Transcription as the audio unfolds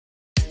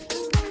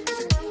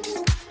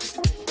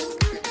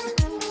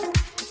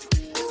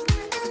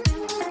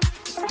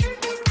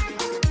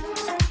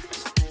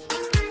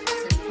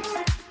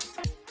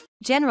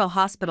General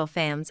Hospital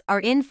fans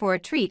are in for a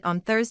treat on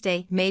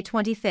Thursday, May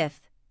 25th,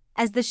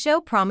 as the show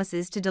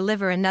promises to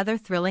deliver another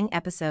thrilling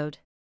episode.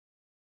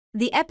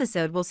 The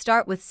episode will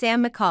start with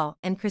Sam McCall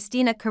and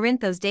Christina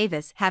Corinthos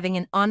Davis having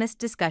an honest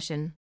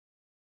discussion.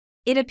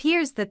 It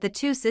appears that the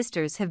two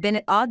sisters have been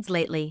at odds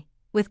lately,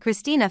 with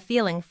Christina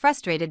feeling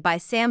frustrated by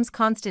Sam's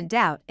constant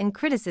doubt and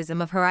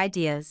criticism of her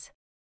ideas.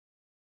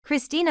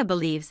 Christina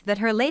believes that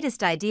her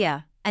latest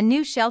idea, a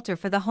new shelter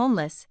for the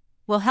homeless,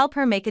 will help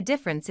her make a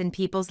difference in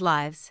people's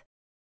lives.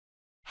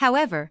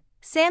 However,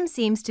 Sam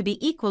seems to be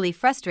equally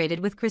frustrated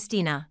with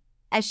Christina,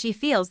 as she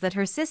feels that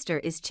her sister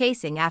is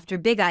chasing after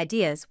big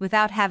ideas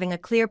without having a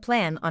clear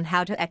plan on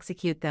how to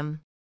execute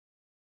them.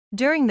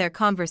 During their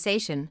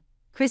conversation,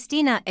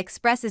 Christina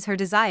expresses her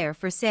desire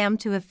for Sam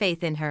to have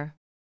faith in her.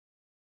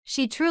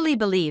 She truly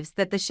believes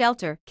that the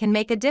shelter can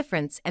make a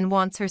difference and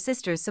wants her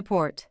sister's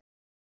support.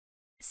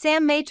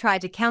 Sam may try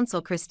to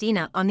counsel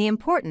Christina on the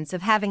importance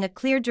of having a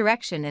clear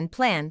direction and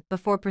plan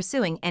before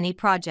pursuing any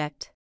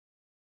project.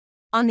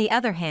 On the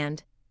other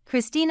hand,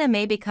 Christina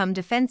may become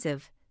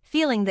defensive,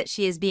 feeling that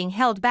she is being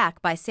held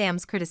back by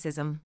Sam's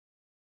criticism.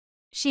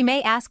 She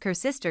may ask her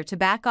sister to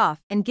back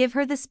off and give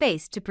her the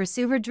space to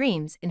pursue her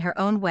dreams in her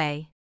own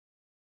way.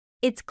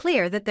 It's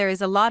clear that there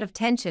is a lot of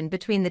tension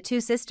between the two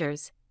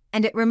sisters,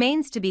 and it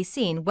remains to be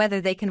seen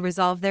whether they can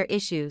resolve their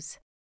issues.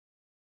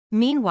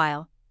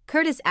 Meanwhile,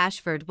 Curtis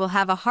Ashford will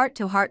have a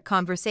heart-to-heart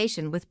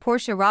conversation with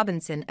Portia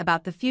Robinson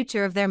about the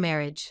future of their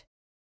marriage.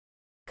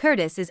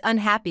 Curtis is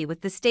unhappy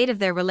with the state of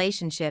their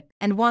relationship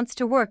and wants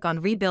to work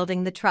on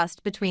rebuilding the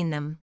trust between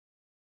them.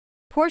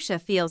 Portia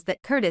feels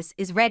that Curtis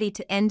is ready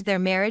to end their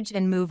marriage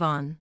and move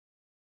on.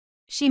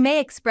 She may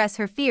express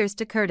her fears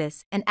to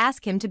Curtis and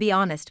ask him to be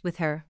honest with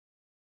her.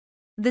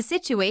 The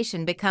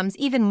situation becomes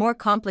even more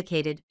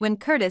complicated when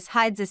Curtis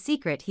hides a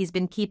secret he's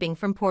been keeping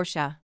from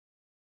Portia.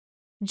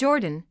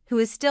 Jordan, who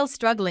is still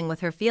struggling with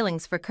her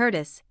feelings for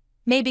Curtis,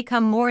 may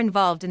become more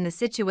involved in the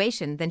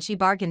situation than she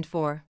bargained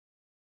for.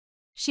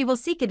 She will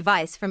seek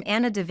advice from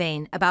Anna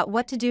Devane about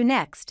what to do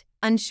next,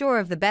 unsure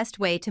of the best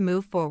way to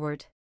move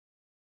forward.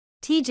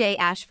 T.J.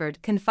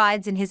 Ashford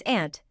confides in his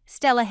aunt,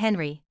 Stella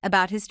Henry,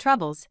 about his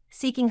troubles,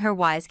 seeking her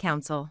wise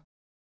counsel.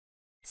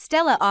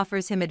 Stella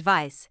offers him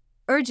advice,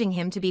 urging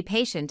him to be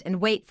patient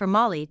and wait for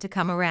Molly to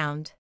come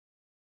around.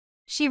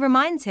 She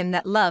reminds him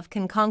that love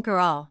can conquer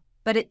all,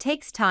 but it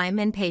takes time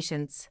and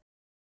patience.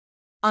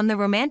 On the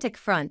romantic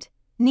front,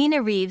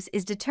 Nina Reeves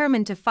is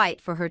determined to fight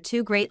for her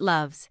two great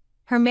loves,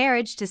 her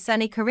marriage to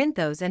Sonny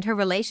Corinthos and her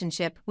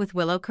relationship with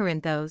Willow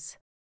Corinthos.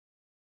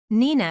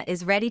 Nina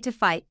is ready to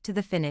fight to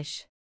the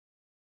finish.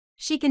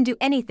 She can do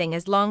anything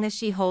as long as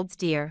she holds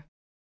dear.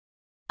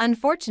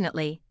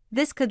 Unfortunately,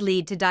 this could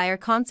lead to dire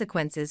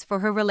consequences for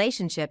her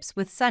relationships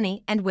with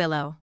Sonny and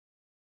Willow.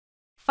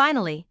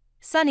 Finally,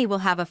 Sonny will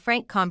have a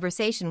frank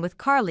conversation with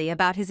Carly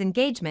about his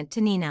engagement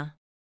to Nina.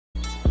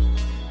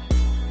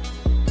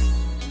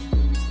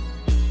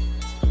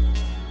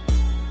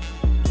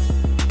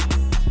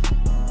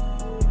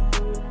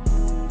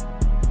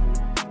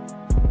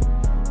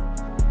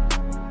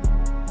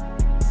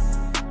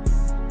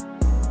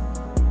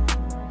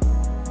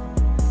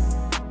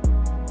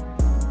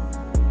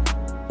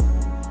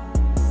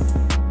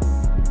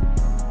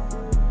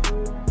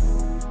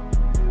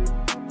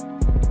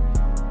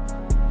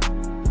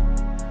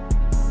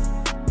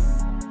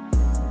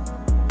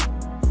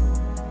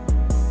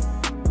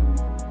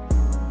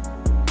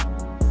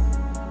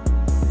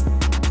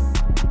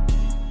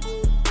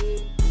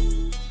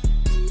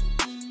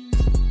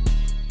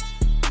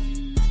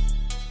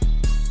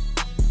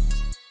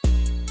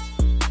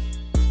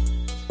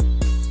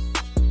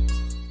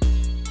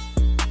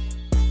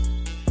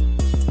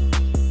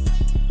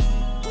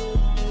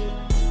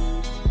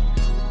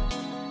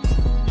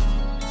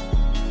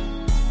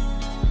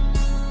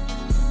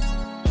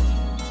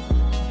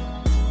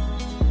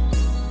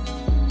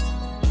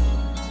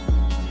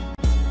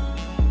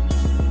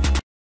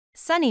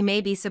 Sonny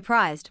may be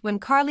surprised when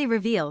Carly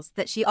reveals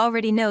that she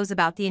already knows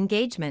about the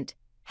engagement,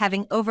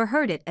 having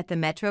overheard it at the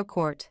Metro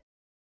Court.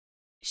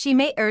 She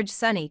may urge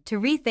Sonny to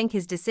rethink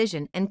his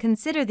decision and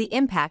consider the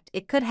impact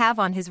it could have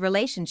on his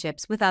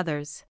relationships with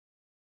others.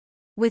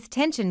 With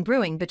tension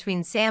brewing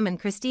between Sam and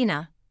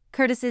Christina,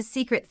 Curtis's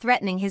secret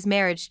threatening his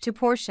marriage to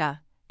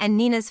Portia, and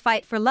Nina's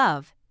fight for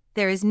love,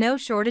 there is no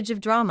shortage of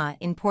drama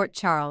in Port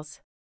Charles.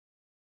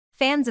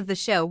 Fans of the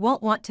show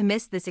won't want to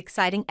miss this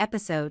exciting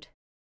episode.